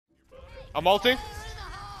I'm ulting.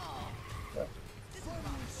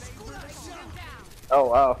 Oh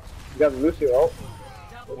wow, you got Lucio ult.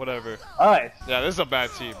 Whatever. Nice. Yeah, this is a bad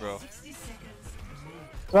team, bro.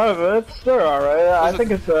 It's still alright. I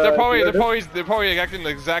think it's they're probably acting the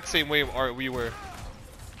exact same way we were.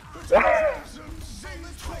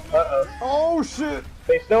 Uh-oh. Oh shit!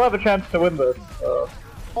 They still have a chance to win this. Oh,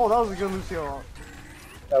 that was a good Lucio ult.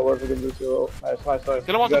 That was a good Lucio ult. Nice.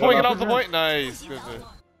 Get him off the point, get off the point. Nice.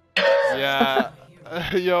 Yeah.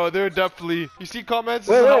 Yo, they're definitely. You see comments?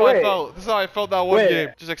 This is how I felt. This is how I felt that one game.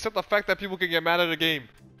 Just accept the fact that people can get mad at a game.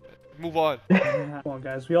 Move on. Come on,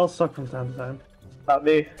 guys. We all suck from time to time. Not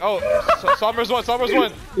me. Oh, Sommer's one. Sommer's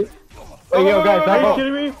one. Hey, yo, guys, are you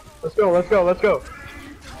kidding me? Let's go. Let's go. Let's go.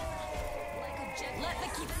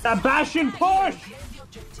 That Bastion push!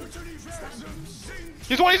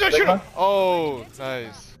 He's one. He's gonna shoot him. Oh,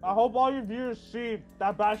 nice. I hope all your viewers see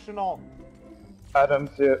that Bastion ult. I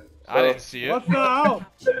didn't see it. So. I didn't see it. What the hell?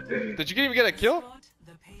 Did you even get a kill?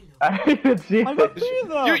 I didn't see I got it. three of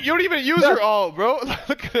them. You don't even use your ult, bro.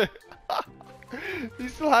 Look at it. He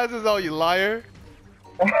still has his ult, you liar.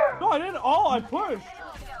 No, I didn't ult. I pushed.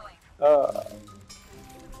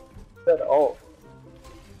 Said ult.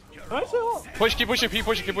 Did I say ult? Push, keep pushing, keep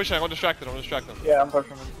pushing, keep pushing. I'm gonna distract them. Yeah, I'm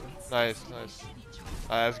pushing. Nice, nice.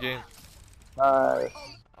 That's game. Nice.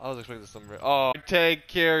 I was expecting some. Oh, take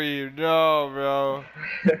care of you. No, bro.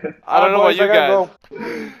 I don't know about you guys.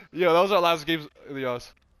 Yo, that was our last games,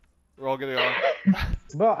 Leos. We're all getting on.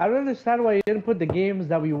 Bro, I don't understand why you didn't put the games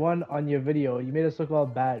that we won on your video. You made us look all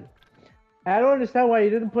bad. I don't understand why you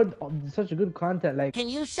didn't put such a good content. Like, can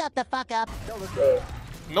you shut the fuck up?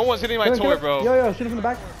 No one's hitting my toy, bro. Yo, shoot him from the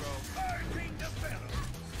back.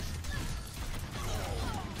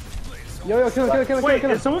 Yo, kill him. Wait,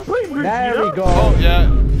 is someone playing Virginia? There we go. Oh, yeah.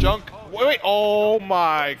 Junk. Wait. Oh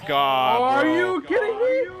my god. Are bro. you kidding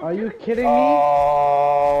me? Are you kidding me?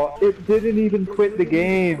 Oh, it didn't even quit the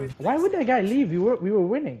game. Why would that guy leave? We were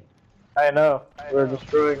winning. I know. We're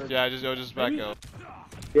destroying. Yeah, just back up.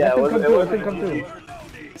 Yeah, it wasn't come through.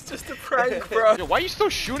 It's just a prank, bro. Yo, why are you still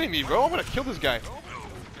shooting me, bro? I'm gonna kill this guy.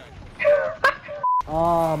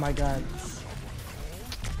 Oh my god.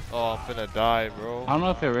 Oh, I'm finna die, bro. I don't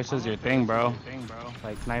know if it is your thing, bro.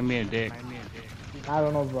 Like, knife me a dick. I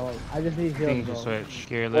don't know, bro. I just need I think heals, you bro. should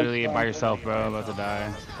switch. You're literally by yourself, bro. About to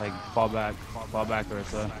die. Like, fall back,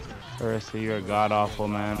 Ursa. Ursa, you're a god awful,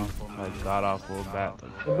 man. Like, god awful bat.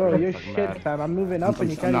 Bro, you're fucking shit, bad. fam. I'm moving up and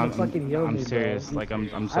you can't even fucking heal me, I'm serious. bro. Like, I'm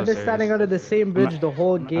so I've been serious. standing under the same bridge the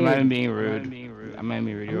whole game. I'm not even being rude. I'm not even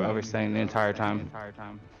being rude. You were overstaying the entire time.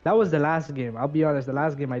 That was the last game. I'll be honest. The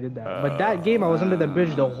last game I did that. But that game I was under the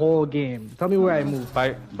bridge the whole game. Tell me where I moved.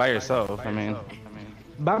 By yourself, I mean.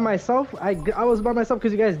 By myself? I was by myself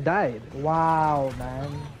because you guys died. Wow, man.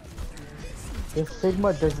 This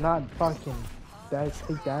Sigma does not fucking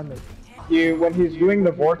take damage. when he's doing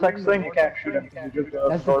the vortex thing, you can't shoot him.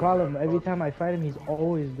 That's the problem. Every time I fight him, he's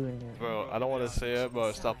always doing it. Bro, I don't want to say it,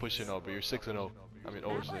 but stop pushing up. But you're 6-0. I mean,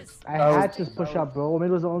 over 6. I had to push up, bro. Omid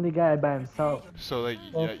was the only guy by himself. So like,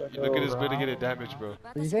 yeah, look at his mitigated damage, bro.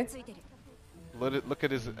 What did you say? Look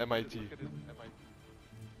at his MIT.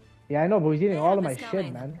 Yeah, I know, but he's eating all of my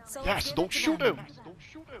shit, man. Yes, don't shoot him.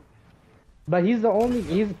 But he's the only.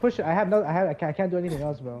 He's pushing. I can't do anything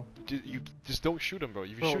else, bro. You just don't shoot him, bro.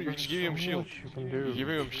 If you shoot, you're just giving him shield. You're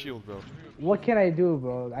giving him shield, bro. What can I do,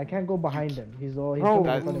 bro? I can't go behind him. He's all. He's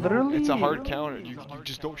literally, it's a hard counter. You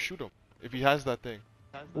just don't shoot him if he has that thing.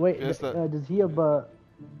 Wait, does he absorb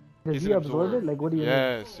it? Like, what do you mean?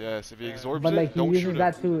 Yes. If he absorbs but, like, it, don't shoot him.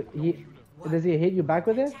 That to. Does he hit you back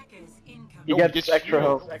with it? He gets extra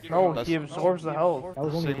health. No, he absorbs the health.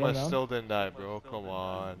 Sigma still didn't die, bro. Come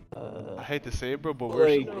on. I hate to say it, bro, but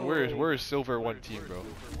we're a silver 1 team, bro.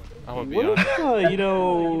 I'm gonna be honest. You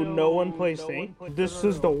know, no one plays Saint. This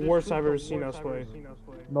is the worst I've ever seen us play.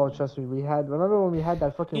 No, trust me. Remember when we had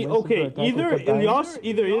that fucking. Okay, either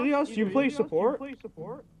Ilias, you play support.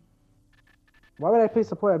 Why would I play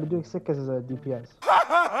support? I've been doing sick as a DPS.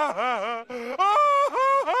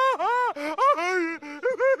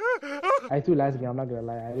 I threw last game, I'm not gonna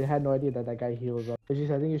lie. I had no idea that guy heals up. I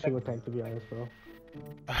think you should go tank, to be honest, bro.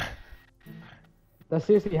 But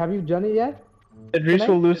seriously, have you done it yet? Idris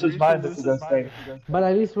will lose his mind if he does tank. But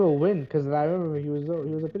at least we'll win, because I remember he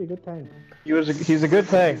was a pretty good tank. He's a good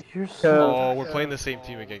tank. Oh, we're playing the same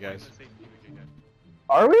team again, guys.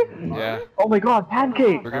 Are we? Yeah. Oh my god,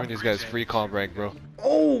 Pancake! We're giving these guys free comp rank, bro.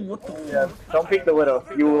 Oh, what the Yeah, don't pick the Widow.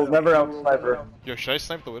 You will never out-snipe her. Yo, should I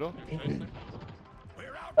snipe the Widow?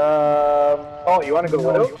 Oh, you wanna go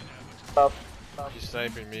Widow? He's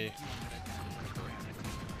sniping me.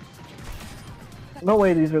 No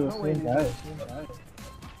way, these are the same guys.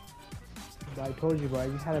 I told you, bro. I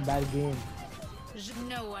just had a bad game.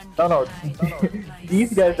 No.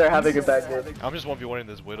 These guys are having a bad game. I'm just 1v1ing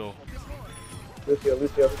this Widow. Lucio.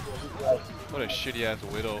 What a shitty ass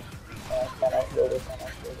Widow.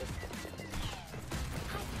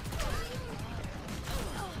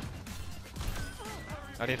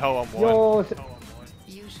 I need help on one. Yo,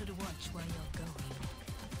 You should watch where you're going.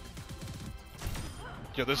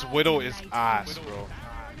 Yo, this Widow is ass, bro.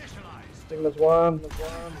 Sigma's one.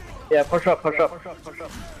 Yeah, push up.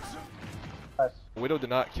 Nice. Widow did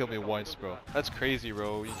not kill me once, bro. That's crazy,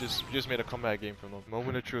 bro. You just made a comeback game from them.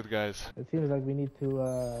 Moment of truth, guys. it seems like we need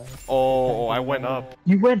to. Oh, I went up.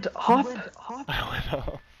 You went up? I went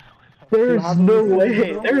up. There's no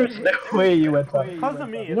way. There's no way you went up. Because of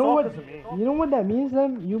me. You know what? You know what that means,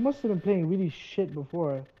 then? You must have been playing really shit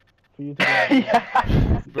before, for you to.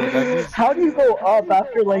 Yeah. Bro, that means... How do you go up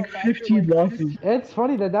after like 15 losses? It's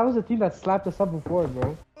funny that was the team that slapped us up before,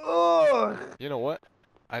 bro. You know what?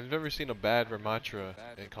 I've never seen a bad Ramatra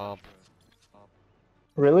in comp.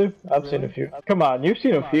 Really? I've seen a few. Come on, you've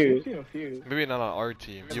seen a few. Maybe not on our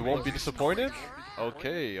team. You won't be disappointed?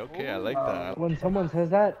 Okay, I like that. When someone says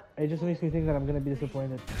that, it just makes me think that I'm gonna be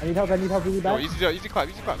disappointed. I need help really Yo, bad. easy clap.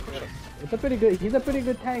 Push up. It's a pretty good. He's a pretty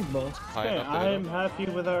good tank, bro. High Hey, enough to hit I'm him. happy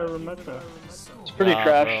with our Remetra. It's pretty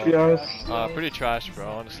trash, to be honest. Pretty trash, bro.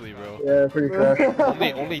 Honestly, bro. Yeah, pretty trash.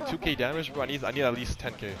 only 2k damage, bro. I need at least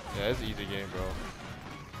 10k. Yeah, it's an easy game, bro.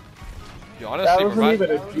 Yo, honestly, That wasn't even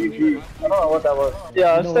a GG. I don't know what that was.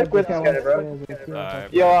 Yeah, let's stick with this guy, bro.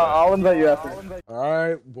 Yo, I'll invite you after.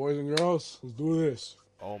 Alright, boys and girls, let's do this.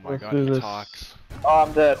 Oh my Let's god, do he this. talks. Oh,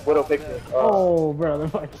 I'm dead. Widow picked me. Oh, bro, the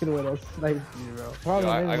fucking Widow sniped you, bro. Problem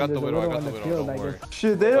I is got when the there's a Widow, on the field, don't I worry. guess.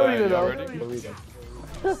 Shit, they don't even know. Ready?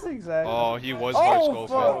 Exactly. Oh, he was hard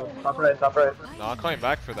scoping. Top right. No, I'm coming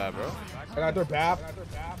back for that, bro. I got their BAP.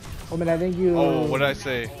 Oh man, I think you. Oh, what did I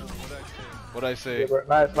say? Nice. I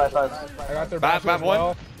got their Bat BAP as one?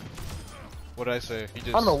 well. What did I say? He just...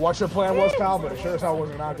 I don't know what your plan was, pal, but it sure as hell was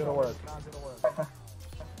not gonna work.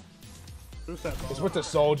 It's with the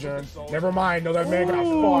soldier. Never mind, no, that man got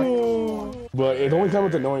fucked. But the only time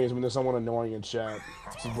it's annoying is when there's someone annoying in chat.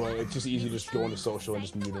 But it's just easy to just go into social and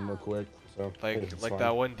just mute them real quick. So Like fine.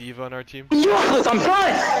 that one diva on our team?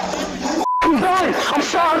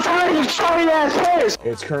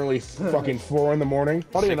 It's currently fucking 4 in the morning.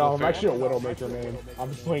 Funny enough, I'm actually a Widowmaker main.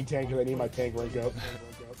 I'm just playing tank because I need my tank rank up.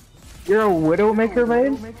 You're a Widowmaker,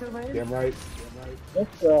 man? Damn right.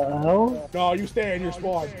 What the hell? No, you stay in your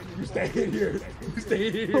spawn. You stay in here. You stay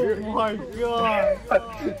in here. Oh my god.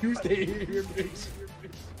 You stay in here, bitch.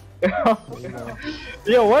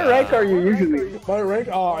 Yo, what rank are you usually? My rank,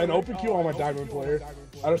 an open queue, I'm a diamond player.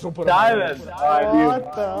 I just don't put Diamond!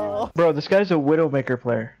 What the hell? Bro, this guy's a Widowmaker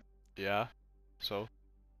player. Yeah. So?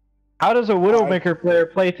 How does a Widowmaker player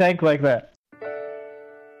play tank like that?